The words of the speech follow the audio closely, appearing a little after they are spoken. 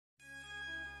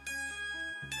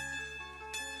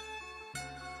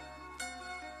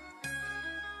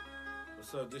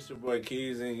What's up? This your boy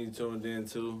Keys, and you tuned in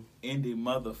to Indie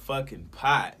motherfucking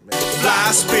pot. Fly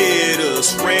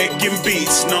spitters, wrecking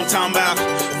beats, know I'm talking about.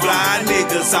 Fly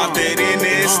niggas out that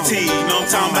NST, know I'm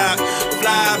talking about.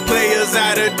 Fly players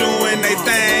out there doing they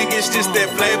thing, it's just that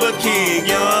flavor king.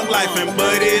 Young life and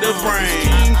Buddy the brain.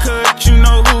 Keeng Cut, you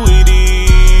know who it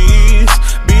is.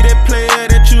 Be that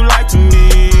player that you like to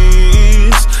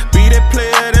miss. Be that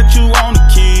player that you wanna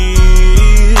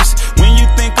kiss. When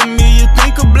you think of me, you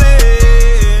think of Blaze.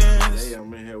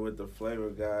 I'm in here with the flavor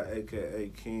guy, aka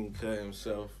Keeng Cut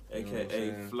himself,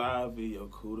 AKA Flavio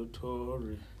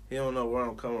Cudatori. He don't know where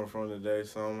I'm coming from today,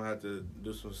 so I'm gonna have to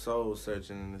do some soul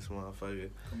searching in this motherfucker.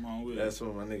 Come on with That's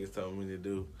what my niggas told me to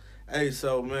do. Hey,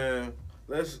 so man,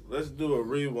 let's do a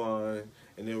rewind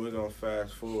and then we're gonna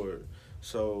fast forward.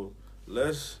 So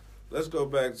let's go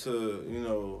back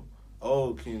to,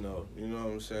 old Keno, you know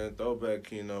what I'm saying? Throwback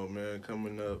Keno, man,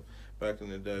 coming up back in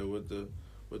the day with the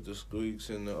squeaks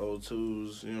and the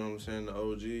O2s, you know what I'm saying, the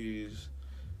OGs.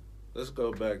 Let's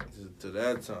go back to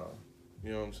that time,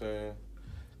 you know what I'm saying?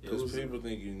 Because people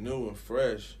think you new and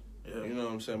fresh, Yeah. you know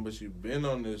what I'm saying, but you've been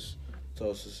on this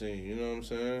Tulsa scene, you know what I'm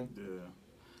saying? Yeah.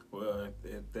 Well,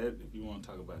 if you want to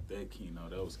talk about that Keno,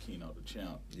 that was Keno the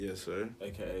Champ, Yes, sir.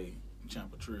 AKA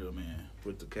Champ Trill, man.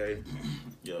 With the K.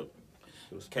 Yup.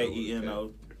 It was spelled with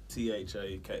a K.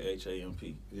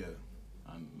 KENOTHAKHAMP. Yeah.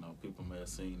 I know people may have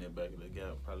seen that back in the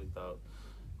gap, probably thought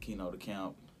Keno the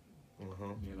Camp,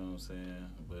 Uh-huh. you know what I'm saying?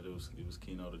 But it was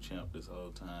Keno the Champ this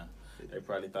whole time. They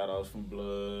probably thought I was from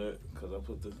Blood because I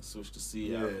switched the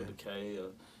C out for the K,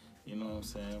 or, you know what I'm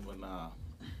saying? But nah.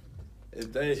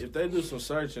 If they do some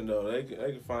searching though, they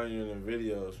can find you in the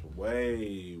videos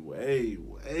way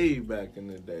back in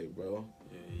the day, bro.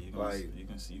 Yeah, you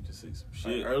can see some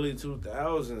shit. Like early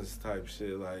 2000s type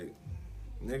shit, like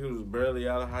niggas was barely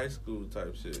out of high school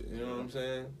type shit. You know what I'm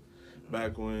saying?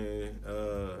 Back when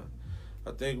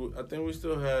I think we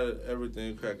still had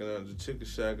everything cracking out. The Chicken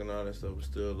Shack and all that stuff was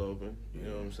still open. You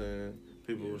know what I'm saying?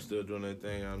 People were still doing their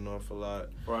thing out north a lot. As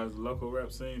far as the local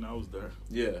rap scene, I was there.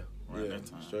 Yeah, That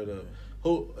time. straight up.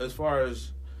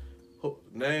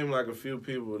 Name like a few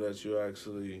people that you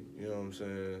actually, you know what I'm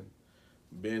saying,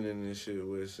 been in this shit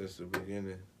with since the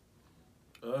beginning.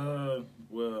 Well,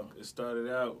 it started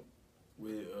out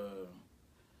with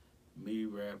me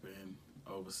rapping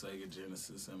over Sega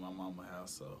Genesis in my mama's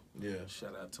house, so Yeah.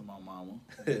 shout out to my mama,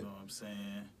 you know what I'm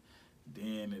saying?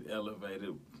 Then it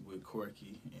elevated with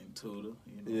Corky and Tudor,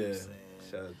 you know what I'm saying?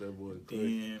 Shout out that boy Corky.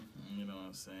 Then, you know what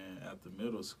I'm saying, after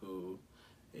middle school,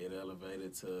 it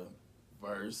elevated to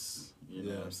Verse, you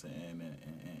know what I'm saying,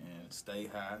 and Stay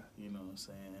High, you know what I'm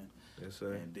saying? Yes,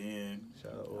 sir. And then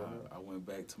Shout out I went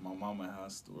back to my mama's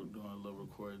house, we were doing a little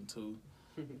recording too.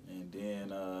 And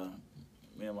then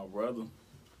me and my brother,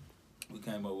 we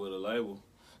came up with a label,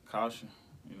 Caution,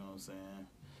 you know what I'm saying?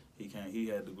 He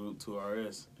had the group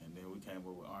 2RS, and then we came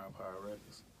up with R Empire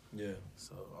Records. Yeah.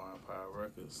 So R Empire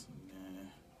Records, and then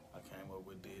I came up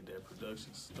with Did That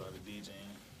Productions, started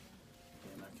DJing.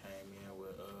 Then I came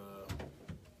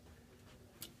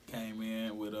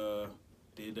in with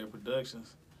Did That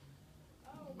Productions,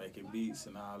 making beats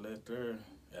and all that there.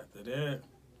 After that,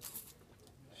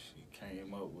 she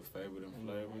came up with Favorite and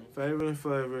Flavor. Favorite and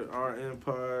Flavor, Our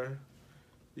Empire.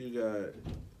 You got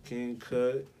Keeng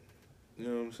Cut. You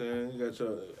know what I'm saying? You got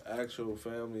your actual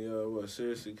family of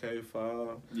Seriously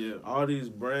K5. Yeah. All these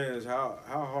brands. How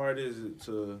hard is it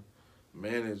to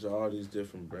manage all these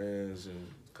different brands and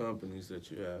companies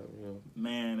that you have? You know.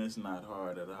 Man, it's not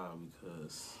hard at all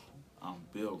because I'm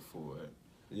built for it.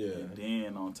 Yeah. And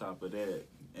then on top of that,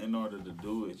 in order to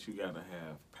do it, you gotta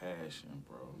have passion,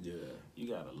 bro. Yeah. You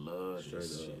gotta love this Straight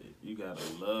up. shit. You gotta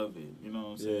love it. You know what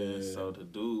I'm saying? Yeah. So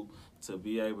to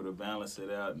be able to balance it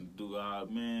out and do all,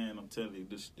 man, I'm telling you,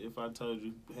 if I told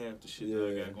you half the shit that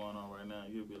I got going on right now,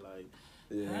 you'd be like,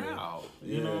 how?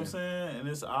 You know what I'm saying? And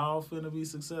it's all finna be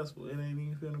successful. It ain't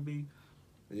even finna be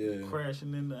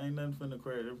crashing ain't nothing finna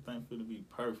crash. Everything finna be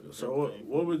perfect. So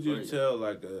what would you tell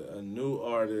like a new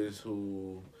artist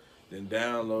who then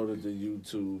downloaded the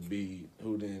YouTube beat,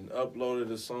 who then uploaded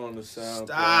the song to SoundCloud?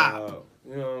 Stop.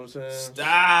 You know what I'm saying?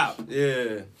 Stop.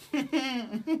 Yeah.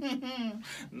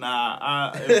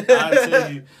 Nah,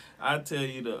 I tell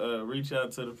you to reach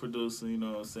out to the producer, you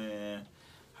know what I'm saying?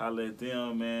 Holler at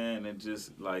them, man, and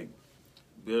just like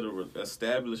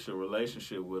establish a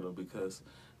relationship with them, because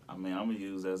I mean, I'm gonna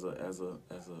use as a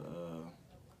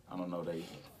I don't know they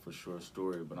for sure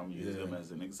story, but I'm gonna use them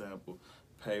as an example.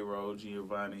 Payroll,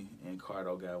 Giovanni, and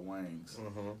Cardo got wings.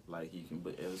 Like you can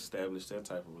establish that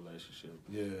type of relationship.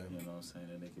 Yeah. You know what I'm saying?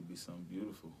 And it could be something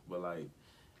beautiful. But like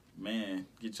man,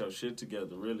 get your shit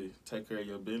together. Really, take care of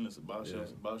your business. Boss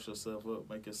yourself up.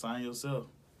 Make it sign yourself.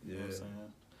 You know what I'm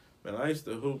saying? Man, I used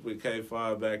to hoop with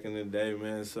K5 back in the day,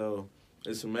 man. So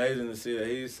it's amazing to see that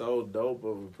he's so dope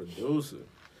of a producer.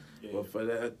 Yeah. But for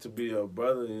that to be your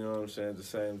brother, you know what I'm saying, at the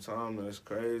same time, that's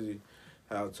crazy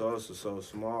how Tulsa's so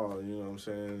small, you know what I'm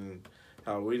saying, and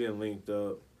how we didn't linked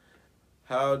up.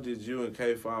 How did you and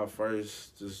K5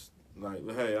 first just, like,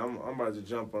 hey, I'm about to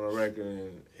jump on a record,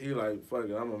 and he like, fuck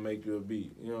it, I'm going to make you a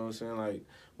beat. You know what I'm saying? Like,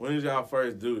 when did y'all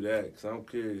first do that? Because I'm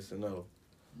curious to know.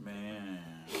 Man,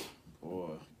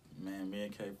 me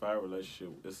and K5 relationship,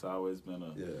 it's always been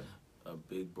a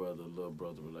big brother, little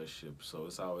brother relationship. So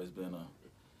it's always been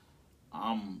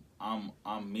I'm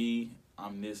me,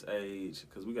 I'm this age,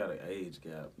 because we got an age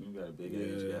gap. We got a big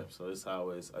age gap. So it's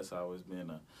always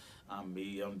been I'm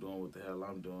me, I'm doing what the hell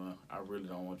I'm doing. I really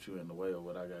don't want you in the way of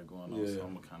what I got going on, so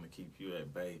I'm going to kind of keep you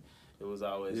at bay. It was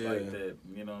always like that,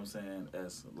 you know what I'm saying,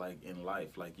 as like in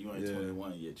life. Like, you ain't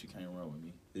 21 yet, you can't run with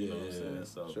me. You know what I'm saying?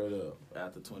 So straight up.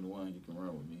 After 21, you can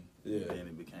run with me. Yeah. Then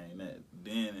it became that.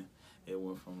 Then it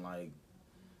went from like,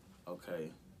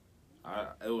 okay,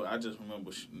 I just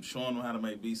remember showing them how to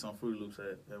make beats on Fruit Loops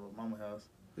at my mama's house.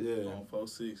 Yeah. On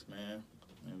 4-6, man.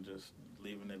 And just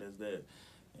leaving it as that.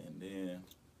 And then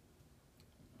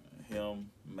him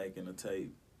making a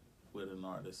tape with an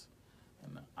artist.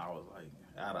 And I was like,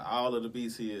 out of all of the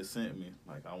beats he had sent me,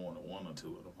 like, I wanted one or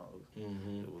two of them hoes.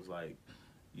 Mm-hmm. It was like,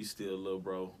 you still little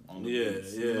bro on the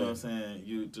beats. You know what I'm saying?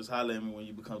 You just holler at me when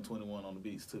you become 21 on the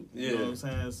beats, too. You know what I'm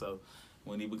saying? So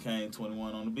when he became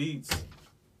 21 on the beats,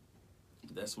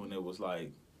 that's when it was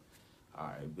like, all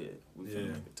right, bet. We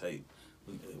finna make a tape.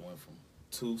 It went from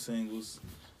 2 singles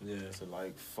to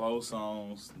like 4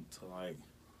 songs to like,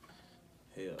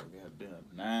 hell, goddamn,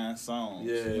 9 songs.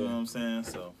 You know what I'm saying?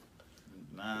 So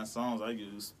 9 songs, I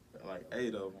used like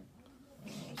 8 of them.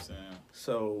 You know what I'm saying?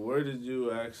 So where did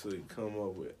you actually come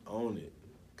up with Own It?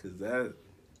 Because that,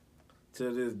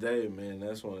 to this day, man,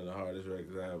 that's one of the hardest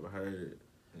records I ever heard.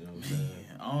 You know what I'm saying?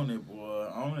 Own It, boy.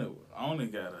 Own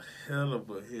It got a hell of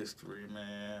a history,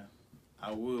 man.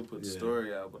 I would put the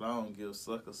story out, but I don't give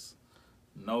suckers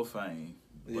no fame.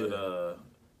 But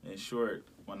in short,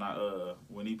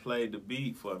 when he played the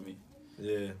beat for me,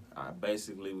 I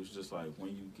basically was just like,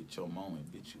 when you get your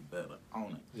moment, bitch, you better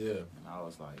own it. Yeah. And I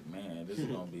was like, man, this is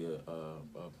gonna be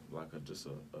just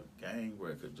a gang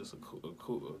record, just a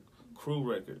crew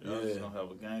record. I was just gonna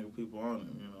have a gang of people on it.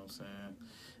 You know what I'm saying?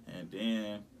 And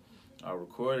then I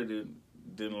recorded it.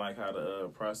 Didn't like how the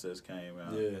process came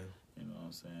out. Yeah. You know what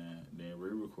I'm saying? Then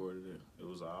re-recorded it. It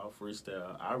was all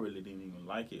freestyle. I really didn't even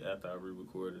like it after I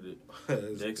re-recorded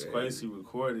it. Dex Quasi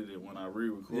recorded it when I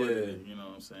re-recorded it. You know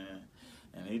what I'm saying?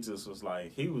 And he just was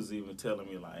like, he was even telling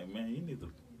me like, man, you need to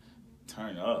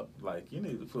turn up. Like, you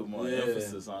need to put more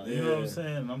emphasis on it. You know what I'm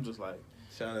saying? And I'm just like,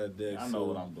 shout out Dex. I know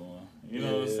what I'm doing. You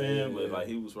know what I'm saying? But like,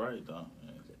 he was right though.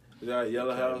 Is that at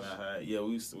Yellow House? Yeah,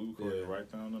 we recorded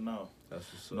right down the north. That's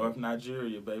what's up. North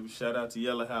Nigeria, baby. Shout out to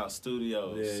Yellow House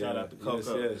Studios. Shout out to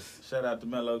Coco. Yes. Shout out to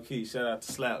Mellow Key. Shout out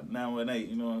to Slap 918.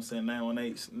 You know what I'm saying?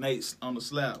 918 Nate's on the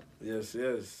slap. Yes.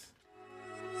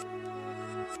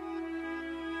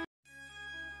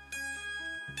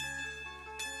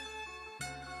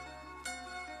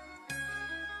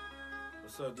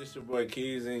 What's up? This your boy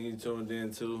Keys, and you tuned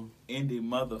in to Indie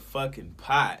motherfucking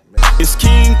Pot. It's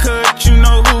Keeng Cut, you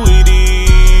know who it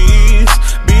is.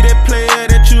 Be that player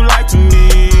that you like to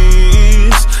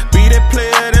miss. Be that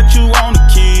player that you want to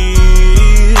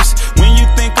kiss. When you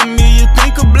think of me, you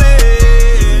think of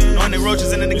Blaze. Knowing they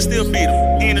roaches and the nigga still beat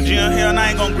him. He in the gym, hell, and I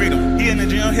ain't gon' greet him. He in the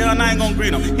gym, hell, and I ain't gon'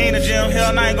 greet him. He in the gym, hell,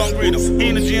 and I ain't gon' greet him. He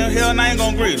in the gym, hell, and I ain't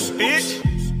gon' greet him. Bitch.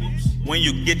 When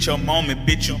you get your moment,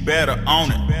 bitch, you better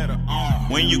own it.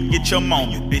 When you get your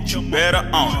moment, bitch, you better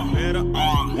own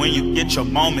it. When you get your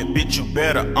moment, bitch, you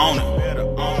better own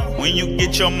it. When you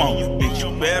get your moment, bitch,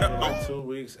 you better own it. Like 2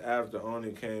 weeks after Own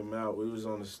It came out, we was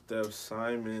on the Steph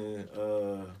Simon,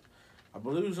 I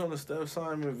believe it was on the Steph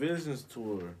Simon Visions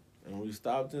tour. And we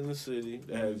stopped in the city.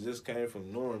 They had just came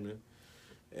from Norman.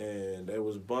 And they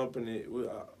was bumping it. We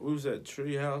was at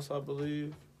Treehouse, I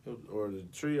believe. Or the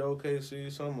Tree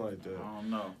OKC, something like that. I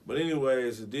don't know. But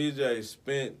anyways, the DJ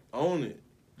spent on it.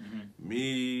 Mm-hmm.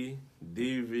 Me,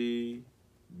 DV,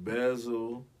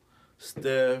 Bezel,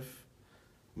 Steph,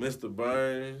 Mr.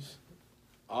 Burns,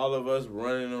 all of us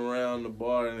running around the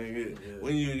bar. And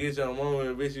when you get your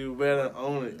moment, bitch, you better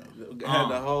own it. Had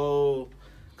the whole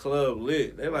club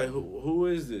lit. They like, who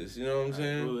is this? You know what I'm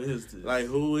saying? Who is this? Like,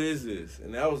 who is this?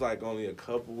 And that was like only a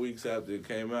couple weeks after it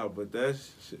came out, but that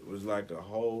shit was like a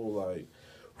whole, like,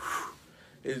 whew,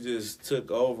 it just took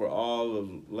over all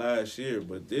of last year.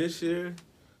 But this year,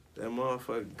 That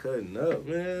motherfucker cutting up,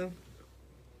 man.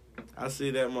 I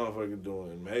see that motherfucker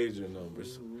doing major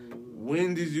numbers.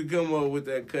 When did you come up with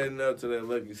that cutting up to that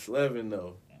Lucky Slevin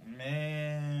though?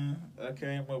 Man, I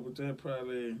came up with that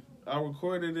probably. I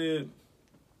recorded it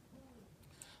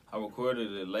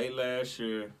late last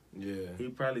year. Yeah. He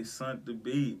probably sunk the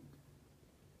beat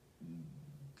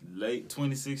late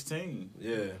 2016.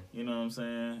 Yeah. You know what I'm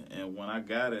saying? And when I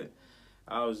got it,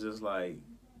 I was just like,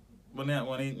 when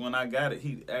I got it,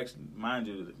 he actually, mind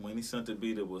you, when he sent the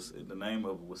beat, the name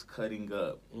of it was Cutting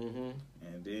Up. Mm-hmm.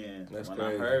 And then That's when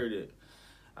crazy. I heard it,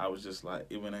 I was just like,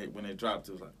 when it dropped,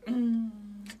 it was like,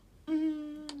 and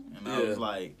I was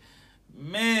like,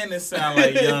 man, it sound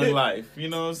like Young Life. You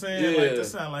know what I'm saying? Yeah. Like,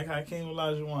 this sound like Hakeem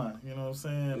Olajuwon. You know what I'm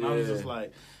saying? And I was just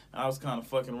like, I was kind of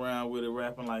fucking around with it,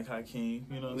 rapping like Hakeem.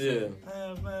 You know what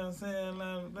I'm saying?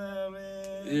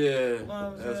 Yeah.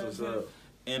 That's what's up.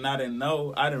 And I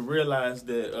didn't realize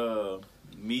that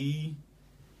me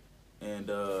and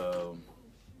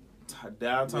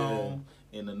Downtown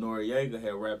and the Noriega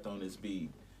had rapped on this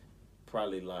beat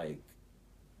probably like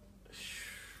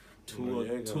 2 or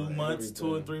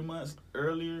 3 months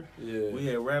earlier. Yeah. We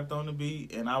had rapped on the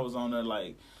beat, and I was on there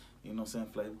like, you know what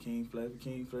I'm saying, Flavor King.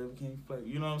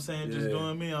 You know what I'm saying? Just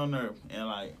doing me on there. And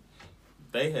like,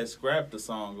 they had scrapped the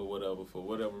song or whatever for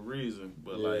whatever reason.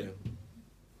 But like,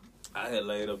 I had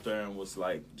laid up there and was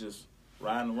like just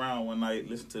riding around one night,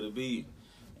 listening to the beat,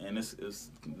 and it's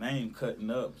name Cutting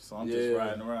Up. So I'm just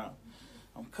riding around.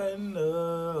 I'm cutting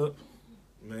up.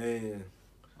 Man.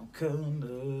 I'm cutting up.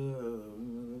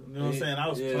 You know what I'm saying? I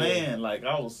was playing like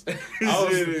I was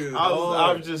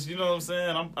just, you know what I'm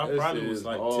saying? I probably was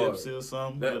like tipsy or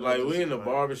something. Like we in the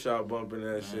barbershop bumping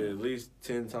that shit at least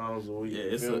 10 times a week. Yeah,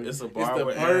 it's a it's the barber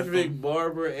perfect anthem.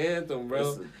 barber anthem, bro.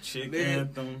 It's a chick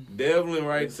anthem. Devlin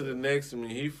right to the next to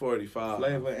me. He 45.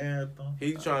 Flavor anthem.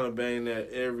 He trying to bang that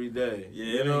every day. Yeah,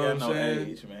 you know what I'm no saying?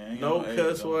 age, man. No age,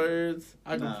 cuss words.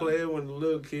 I can Nah. play it when the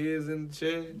little kids in the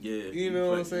chair. Yeah, You know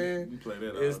what I'm saying? You play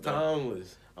that It's all day.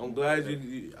 timeless. I'm glad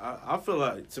I feel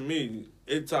like, to me,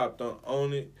 it topped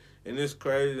on it, and it's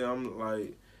crazy. I'm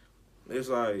like, it's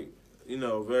like, you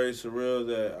know, very surreal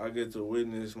that I get to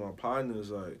witness my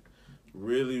partners like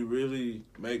really, really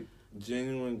make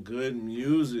genuine good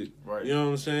music. Right. You know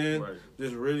what I'm saying? Right.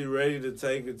 Just really ready to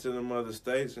take it to them other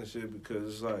states and shit,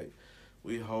 because it's like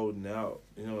we holding out,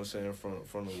 you know what I'm saying,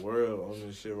 from the world on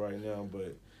this shit right now,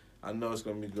 but I know it's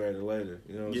gonna be greater later.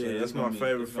 You know what I'm saying? That's my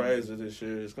favorite phrase of this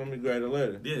year. It's gonna be greater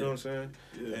later. Yeah. You know what I'm saying?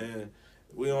 Yeah. And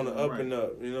we on the up and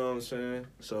up. You know what I'm saying?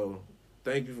 So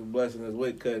thank you for blessing us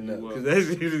with Cutting Up, because that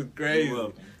shit is crazy. You're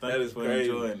welcome. Thank That you is for crazy.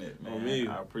 enjoying it, man. On me.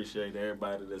 I appreciate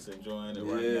everybody that's enjoying it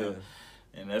right now.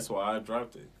 And that's why I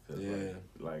dropped it. 'Cause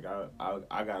like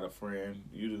I got a friend,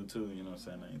 you do too, you know what I'm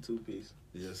saying, named Two Piece.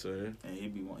 Yes, sir. And he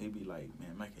be like,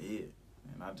 man, make a hit.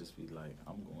 And I just be like,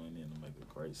 I'm going in to make a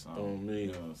great song. On me.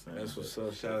 You know what I'm saying? That's what's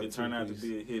up. Shout out to If it turn out to Two-Piece.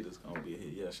 be a hit, it's gonna be a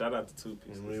hit. Yeah, shout out to Two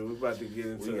Piece. I mean, we're about to get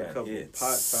into a couple hits.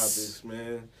 pot topics,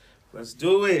 man. Let's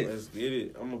do it. Let's get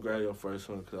it. I'm gonna grab your first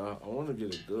one because I want to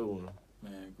get a good one.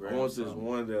 Man, I want this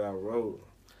one that I wrote,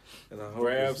 and I hope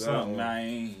Grab it's that something, one.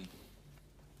 man.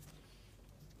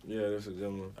 Yeah, that's a good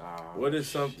one. Oh, What is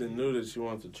something new that you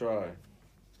want to try?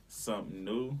 Something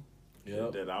new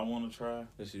Yep. that I want to try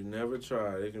That you never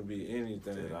tried. It can be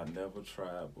anything. that I never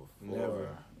tried before.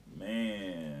 Never.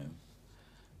 Man.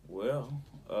 Well,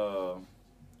 for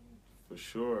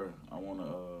sure, I want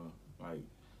to like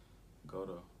go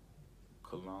to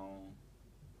Cologne,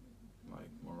 like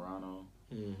Murano,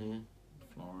 Mm-hmm.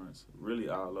 Florence, really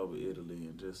all over Italy,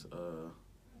 and just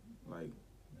like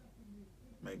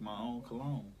make my own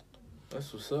cologne.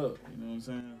 That's what's up. You know what I'm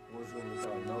saying? What's it gonna be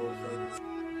called? Nose flavor?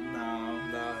 No.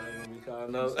 Nah, it ain't gonna be called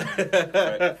nose.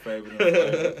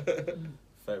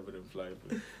 Favorite and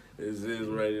flavor. This is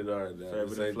rated R. Now. Favorite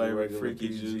This and ain't the flavor, regular freaky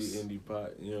PG juice. indie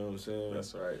pot. You know what I'm saying?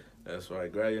 That's right. That's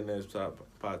right. Grab your next pot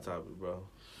topic, bro.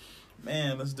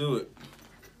 Man, let's do it.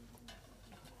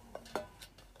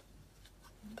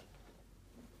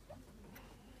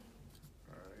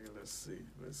 All right, let's see.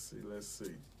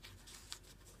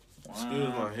 Excuse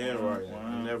my handwriting.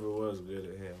 I never was good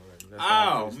at handwriting. That's Oh,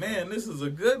 how I man, this is a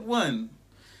good one.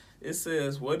 It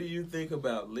says, what do you think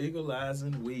about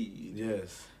legalizing weed?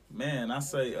 Yes. Man, I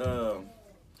say,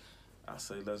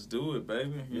 let's do it,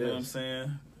 baby. You know what I'm Yes.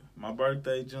 saying? My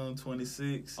birthday, June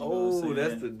 26th. You know what Oh, I'm that's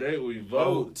saying? the day we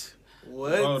vote.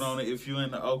 What? Vote on it if you're in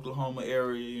the Oklahoma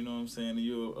area. You know what I'm saying? And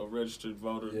you're a registered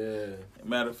voter. Yeah.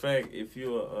 Matter of fact, if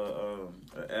you're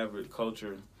a avid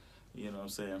culture, you know what I'm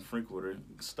saying, frequenter,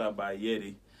 stop by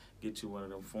Yeti, get you one of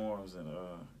them forms and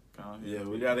come here. Yeah,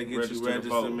 we gotta get you to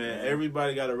registered, vote, man.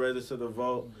 Everybody gotta register to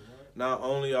vote. not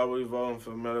only are we voting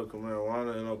for medical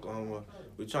marijuana in Oklahoma,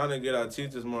 we're trying to get our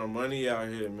teachers more money out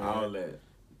here, man. All that.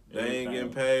 They ain't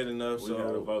getting paid enough, We so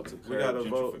gotta vote to we gotta curb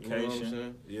vote. You know what I'm gentrification.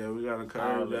 saying? Yeah, we gotta All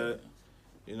curb that. that.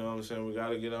 You know what I'm saying? We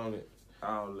gotta get on it.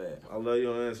 All that. I love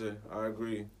your answer. I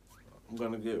agree. I'm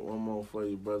gonna get one more for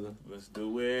you, brother. Let's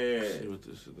do See it. what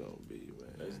this is gonna be,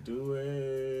 man. Let's do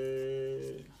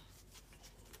it.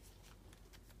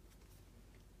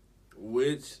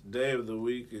 Which day of the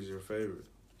week is your favorite?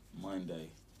 Monday.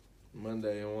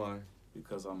 Monday, and why?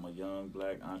 Because I'm a young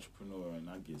black entrepreneur and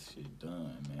I get shit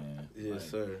done, man. Yes, Like,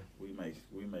 sir. We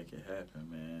make it happen,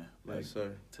 man. Like Yes,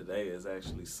 sir. today is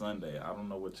actually Sunday. I don't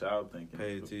know what y'all thinking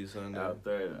Pay T Sunday. out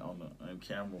there on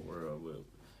camera world, but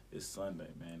it's Sunday,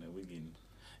 man, and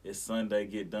it's Sunday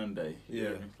get done day. You Yeah,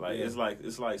 hear me? Like yeah.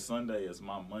 it's like Sunday is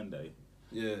my Monday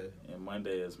Yeah. and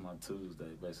Monday is my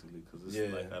Tuesday, basically, because it's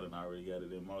Yeah. like I done already got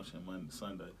it in motion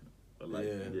Sunday. But like,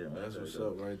 Yeah, Monday, that's what's though.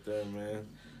 up right there, man.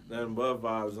 Nothing but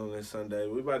vibes on this Sunday.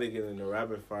 We about to get into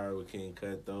rapid fire with Keeng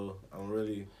Cut, though. I'm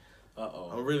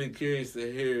really curious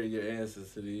to hear your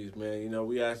answers to these, man. You know,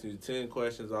 we asked you 10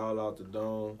 questions all out the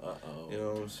dome. You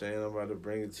know what I'm saying? I'm about to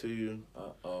bring it to you.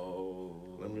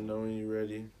 Let me know when you're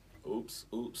ready. Oops,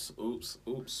 oops, oops,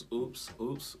 oops, oops,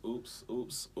 oops, oops,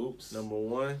 oops, oops. Number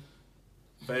 1,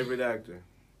 favorite actor.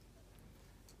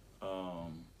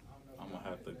 I'm gonna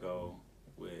have to go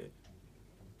with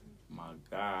my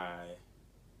guy.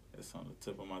 It's on the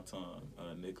tip of my tongue,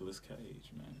 Nicolas Cage,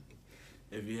 man.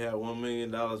 If you had $1 million,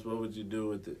 what would you do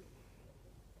with it?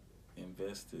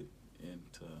 Invested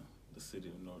into the city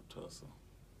of North Tulsa.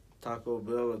 Taco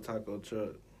Bell or taco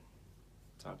truck?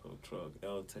 Taco truck,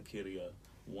 El Taqueria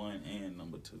 1 and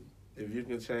number 2. If you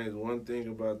can change one thing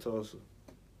about Tulsa.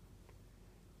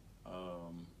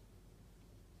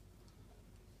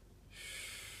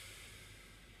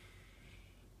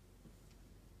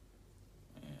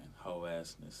 Whole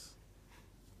assness.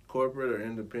 Corporate or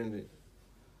independent?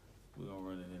 We're gonna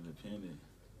run it independent,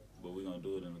 but we're gonna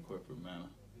do it in a corporate manner.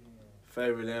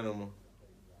 Favorite animal?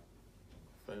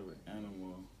 Favorite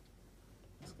animal?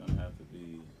 It's gonna have to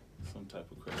be some type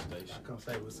of crustacean. Come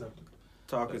say what's up.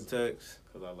 Talk or text?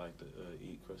 Cause I like to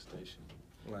eat crustacean.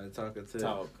 Like talk or text?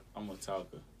 Talk. I'm a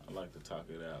talker. I like to talk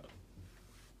it out.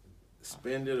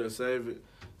 Spend it or save it?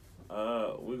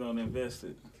 We're gonna invest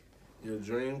it. Your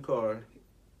dream car?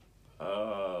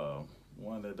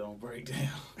 One that don't break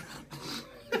down.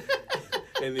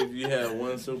 And if you had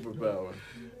one superpower?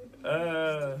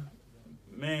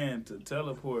 Man, to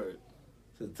teleport.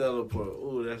 To teleport.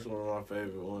 Ooh, that's one of my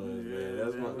favorite ones,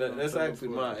 man. That's actually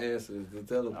my answer, is to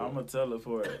teleport. I'm a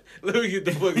teleport. Let me get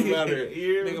the fuck out of here. You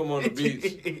hear me? Nigga, I'm on the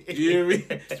beach. You hear me?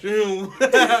 Stream.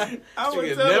 I'm You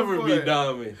a can never be teleport.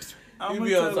 dummy. I'm You a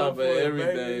be on top of teleport,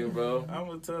 everything, baby. bro. I'm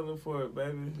a teleport,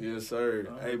 baby. Yes, sir.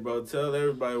 Hey, bro, tell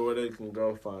everybody where they can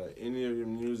go find any of your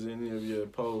music, any of your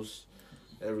posts,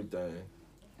 everything.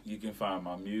 You can find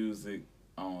my music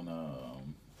on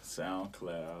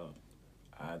SoundCloud,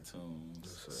 iTunes,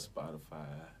 Yes, Spotify,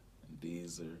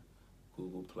 Deezer,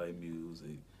 Google Play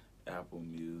Music, Apple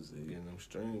Music, Getting them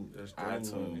streamed. That's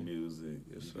iTunes Music.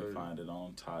 Yes, You sir. can find it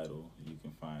on Tidal. You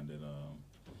can find it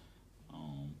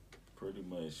on pretty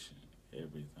much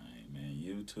everything, man.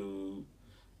 YouTube.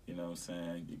 You know what I'm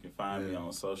saying? You can find me Yeah.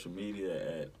 on social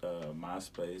media at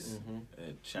MySpace,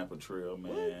 at Champa Trail,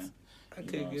 man. I You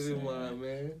can't know get what in I'm line,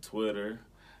 saying? man. Twitter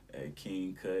at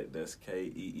Keeng Cut. That's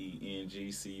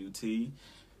KeengCut.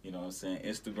 You know what I'm saying?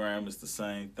 Instagram is the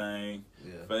same thing.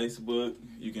 Yeah. Facebook,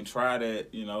 you can try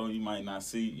that. You know, you might not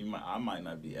see. I might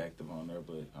not be active on there,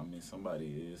 but I mean somebody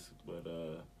is. But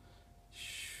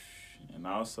and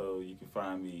also you can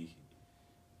find me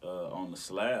on the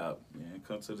slab. Man,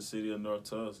 come to the city of North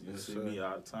Tulsa. You Yes, see sir. me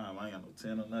all the time. I ain't got no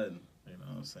 10 or nothing. You know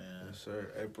what I'm saying? Yes,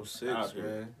 sir. April Out 6th, here.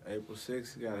 man. April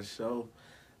 6th, you got a show.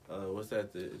 What's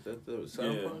that? Is that the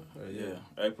Sound Pony? Yeah.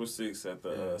 April 6th at the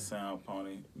Yeah. Sound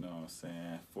Pony. You know what I'm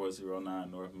saying?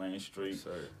 409 North Main Street. Yes,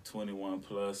 sir. 21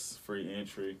 plus, free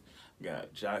entry.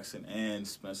 Got Jackson and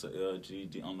Spencer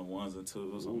LG on the ones and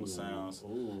twos on the sounds. Ooh.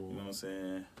 You know what I'm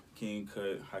saying? Keeng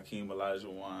Cut, Hakeem Elijah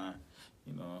Wine.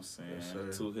 You know what I'm saying? Yes,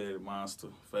 sir. Two-Headed Monster,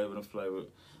 Flavor and Flavor,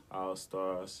 All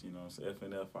Stars. You know what I'm saying?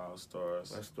 FNF All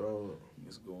Stars. Let's throw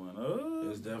It's going up.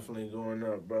 It's definitely going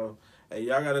up, bro. Hey,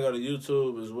 y'all gotta go to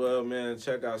YouTube as well, man.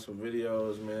 Check out some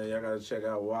videos, man. Y'all gotta check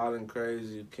out Wild and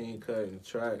Crazy, Keeng Cut and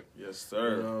Track. Yes,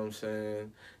 sir. You know what I'm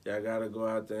saying? Y'all gotta go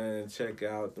out there and check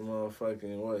out the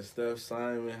motherfucking, Steph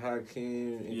Simon,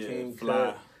 Hakeem, and Keeng Fly.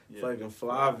 Cut. Yeah. Fucking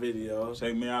fly videos.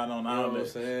 Check me out on You know what I'm outlet.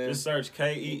 saying? Just search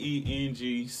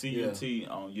KeengCut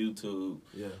on YouTube.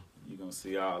 Yeah. You gonna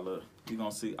see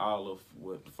all of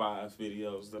what 5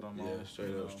 videos that I'm on. Yeah,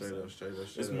 straight up.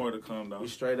 There's more to come though. We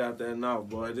straight out that now,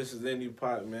 boy. This is Any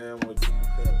Pot, man. With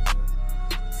Keeng Cut.